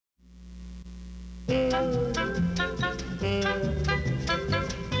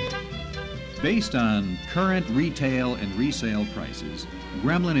Based on current retail and resale prices,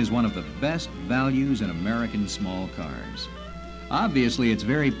 Gremlin is one of the best values in American small cars. Obviously, it's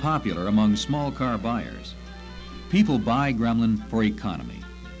very popular among small car buyers. People buy Gremlin for economy,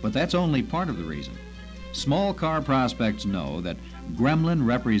 but that's only part of the reason. Small car prospects know that Gremlin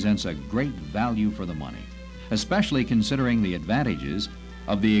represents a great value for the money, especially considering the advantages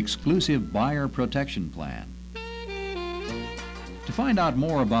of the exclusive buyer protection plan. To find out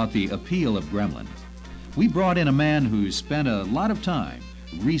more about the appeal of Gremlin, we brought in a man who's spent a lot of time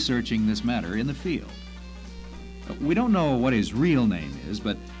researching this matter in the field. We don't know what his real name is,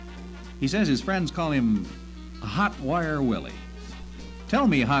 but he says his friends call him Hot Wire Willie. Tell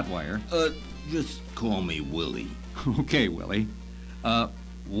me, Hot Wire. Just call me Willie. Okay, Willie.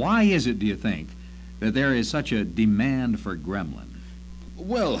 Why is it, do you think, that there is such a demand for Gremlin?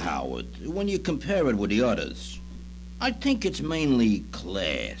 Well, Howard, when you compare it with the others, I think it's mainly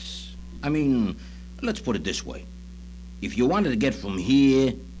class. I mean, let's put it this way. If you wanted to get from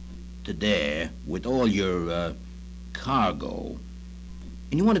here to there with all your cargo,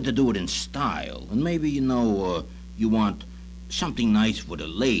 and you wanted to do it in style, and maybe, you want something nice for the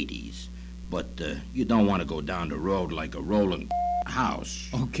ladies, but you don't want to go down the road like a rolling house.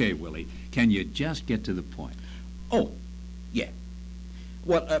 Okay, Willie, can you just get to the point? Oh, yeah.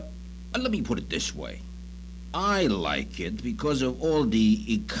 Well, let me put it this way. I like it because of all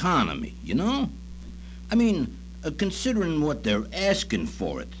the economy, you know? I mean, considering what they're asking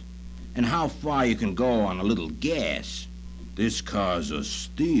for it and how far you can go on a little gas, this car's a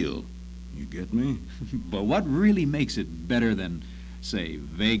steal. You get me? But what really makes it better than, say,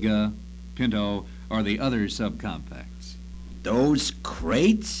 Vega, Pinto, or the other subcompacts? Those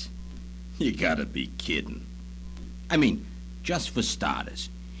crates? You gotta be kidding. I mean, just for starters,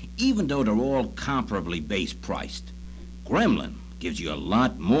 even though they're all comparably base-priced, Gremlin gives you a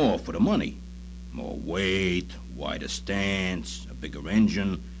lot more for the money. More weight, wider stance, a bigger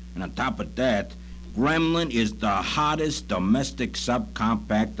engine, and on top of that, Gremlin is the hottest domestic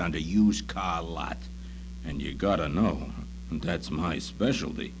subcompact on the used car lot. And you gotta know, that's my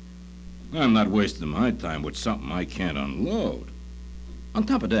specialty. I'm not wasting my time with something I can't unload. On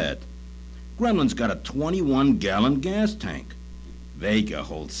top of that, Gremlin's got a 21-gallon gas tank. Vega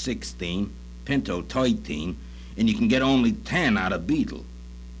holds 16, Pinto 13, and you can get only 10 out of Beetle.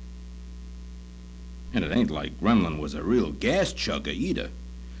 And it ain't like Gremlin was a real gas chugger either.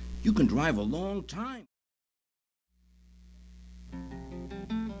 You can drive a long time.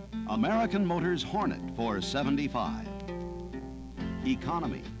 American Motors Hornet 475.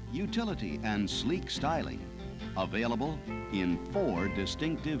 Economy, utility, and sleek styling. Available in 4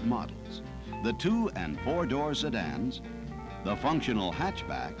 distinctive models. The 2- and 4-door sedans, the functional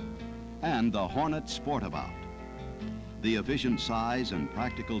hatchback, and the Hornet Sportabout. The efficient size and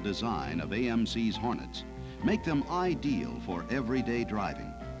practical design of AMC's Hornets make them ideal for everyday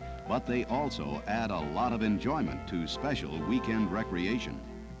driving, but they also add a lot of enjoyment to special weekend recreation.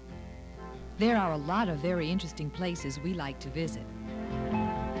 There are a lot of very interesting places we like to visit.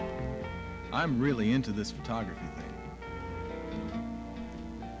 I'm really into this photography thing.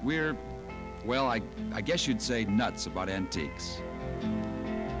 We're, well, I guess you'd say nuts about antiques.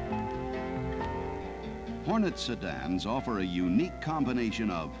 Hornet sedans offer a unique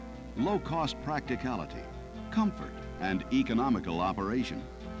combination of low-cost practicality, comfort, and economical operation,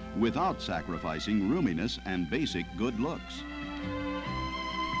 without sacrificing roominess and basic good looks.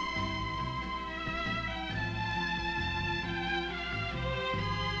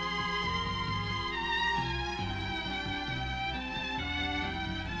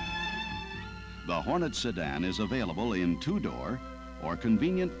 The Hornet sedan is available in 2-door or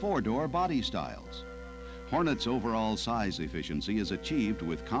convenient 4-door body styles. Hornet's overall size efficiency is achieved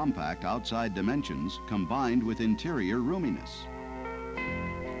with compact outside dimensions combined with interior roominess.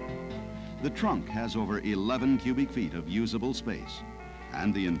 The trunk has over 11 cubic feet of usable space,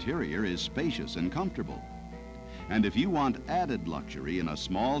 and the interior is spacious and comfortable. And if you want added luxury in a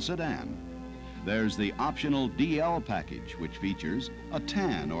small sedan, there's the optional DL package, which features a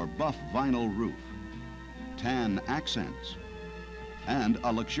tan or buff vinyl roof, tan accents, and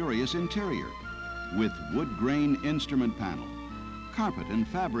a luxurious interior with wood grain instrument panel, carpet and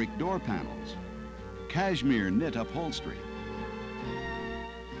fabric door panels, cashmere knit upholstery,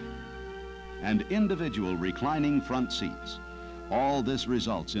 and individual reclining front seats. All this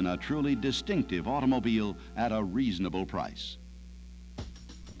results in a truly distinctive automobile at a reasonable price.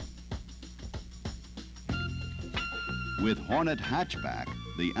 With Hornet hatchback,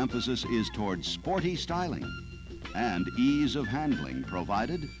 the emphasis is towards sporty styling. and ease of handling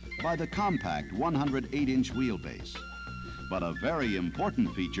provided by the compact 108-inch wheelbase. But a very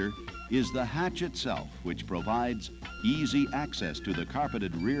important feature is the hatch itself, which provides easy access to the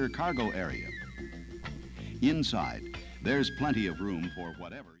carpeted rear cargo area. Inside, there's plenty of room for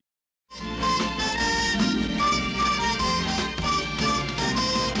whatever.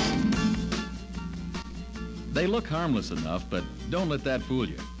 They look harmless enough, but don't let that fool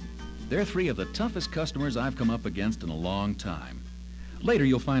you. They're three of the toughest customers I've come up against in a long time. Later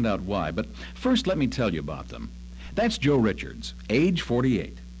you'll find out why, but first let me tell you about them. That's Joe Richards, age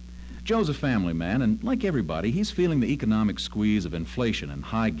 48. Joe's a family man, and like everybody, he's feeling the economic squeeze of inflation and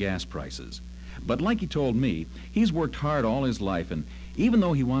high gas prices. But like he told me, he's worked hard all his life, and even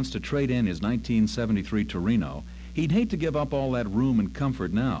though he wants to trade in his 1973 Torino, he'd hate to give up all that room and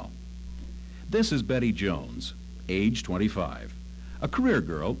comfort now. This is Betty Jones, age 25, a career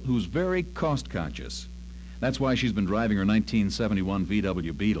girl who's very cost-conscious. That's why she's been driving her 1971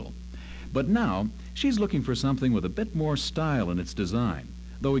 VW Beetle. But now, she's looking for something with a bit more style in its design,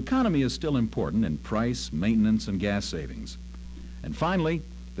 though economy is still important in price, maintenance, and gas savings. And finally,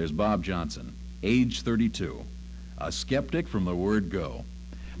 there's Bob Johnson, age 32, a skeptic from the word go.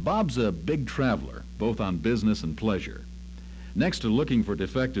 Bob's a big traveler, both on business and pleasure. Next to looking for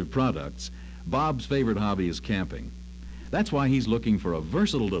defective products, Bob's favorite hobby is camping. That's why he's looking for a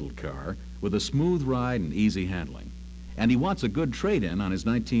versatile little car with a smooth ride and easy handling. And he wants a good trade-in on his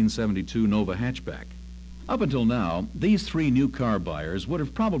 1972 Nova hatchback. Up until now, these three new car buyers would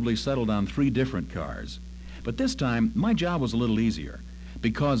have probably settled on three different cars. But this time, my job was a little easier,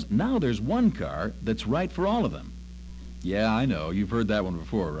 because now there's one car that's right for all of them. Yeah, I know, you've heard that one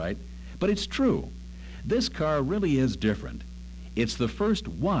before, right? But it's true. This car really is different. It's the first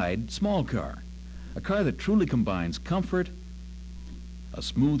wide small car, a car that truly combines comfort, a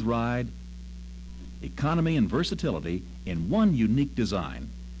smooth ride, economy, and versatility in one unique design,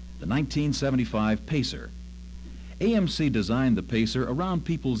 the 1975 Pacer. AMC designed the Pacer around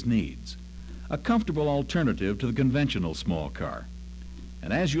people's needs, a comfortable alternative to the conventional small car.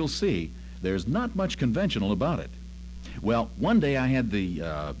 And as you'll see, there's not much conventional about it. Well, one day I had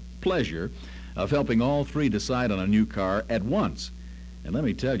the pleasure of helping all three decide on a new car at once. And let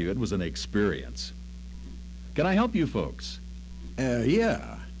me tell you, it was an experience. Can I help you folks?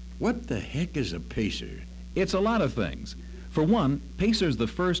 Yeah. What the heck is a Pacer? It's a lot of things. For one, Pacer's the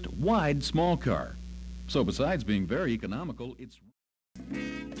first wide small car. So besides being very economical, it's...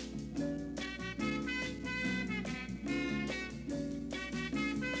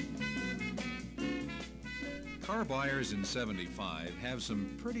 Car buyers in 75 have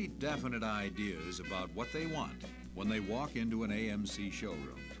some pretty definite ideas about what they want when they walk into an AMC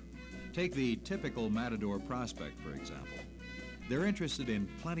showroom. Take the typical Matador prospect, for example. They're interested in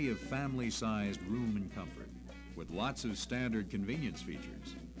plenty of family-sized room and comfort, with lots of standard convenience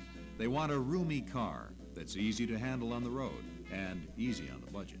features. They want a roomy car that's easy to handle on the road and easy on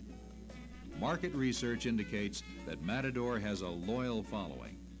the budget. Market research indicates that Matador has a loyal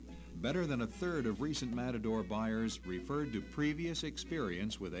following. Better than a third of recent Matador buyers referred to previous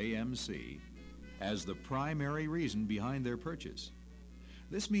experience with AMC as the primary reason behind their purchase.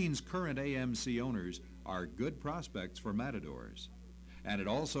 This means current AMC owners are good prospects for Matadors. And it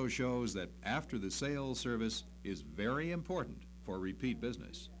also shows that after-the-sales service is very important for repeat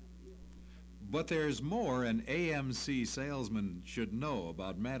business. But there's more an AMC salesman should know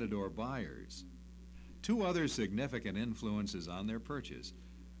about Matador buyers. Two other significant influences on their purchase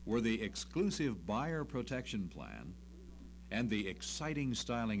were the exclusive buyer protection plan and the exciting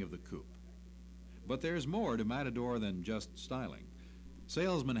styling of the coupe. But there's more to Matador than just styling.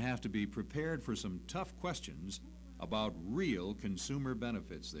 Salesmen have to be prepared for some tough questions about real consumer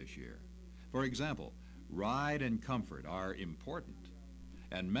benefits this year. For example, ride and comfort are important,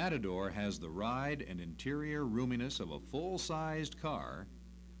 and Matador has the ride and interior roominess of a full-sized car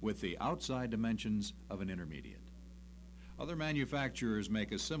with the outside dimensions of an intermediate. Other manufacturers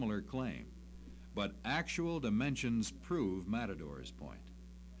make a similar claim, but actual dimensions prove Matador's point.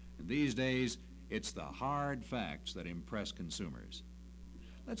 And these days, it's the hard facts that impress consumers.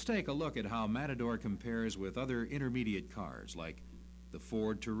 Let's take a look at how Matador compares with other intermediate cars like the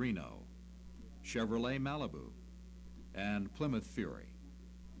Ford Torino, Chevrolet Malibu, and Plymouth Fury.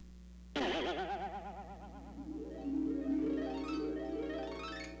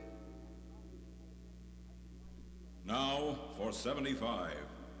 Now, for 75,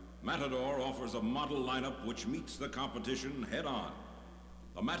 Matador offers a model lineup which meets the competition head-on.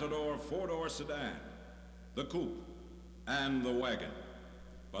 The Matador four-door sedan, the coupe, and the wagon.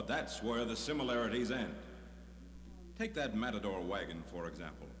 But that's where the similarities end. Take that Matador wagon, for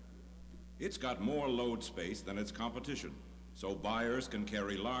example. It's got more load space than its competition, so buyers can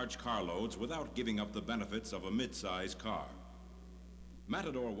carry large carloads without giving up the benefits of a mid-size car.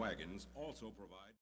 Matador wagons also provide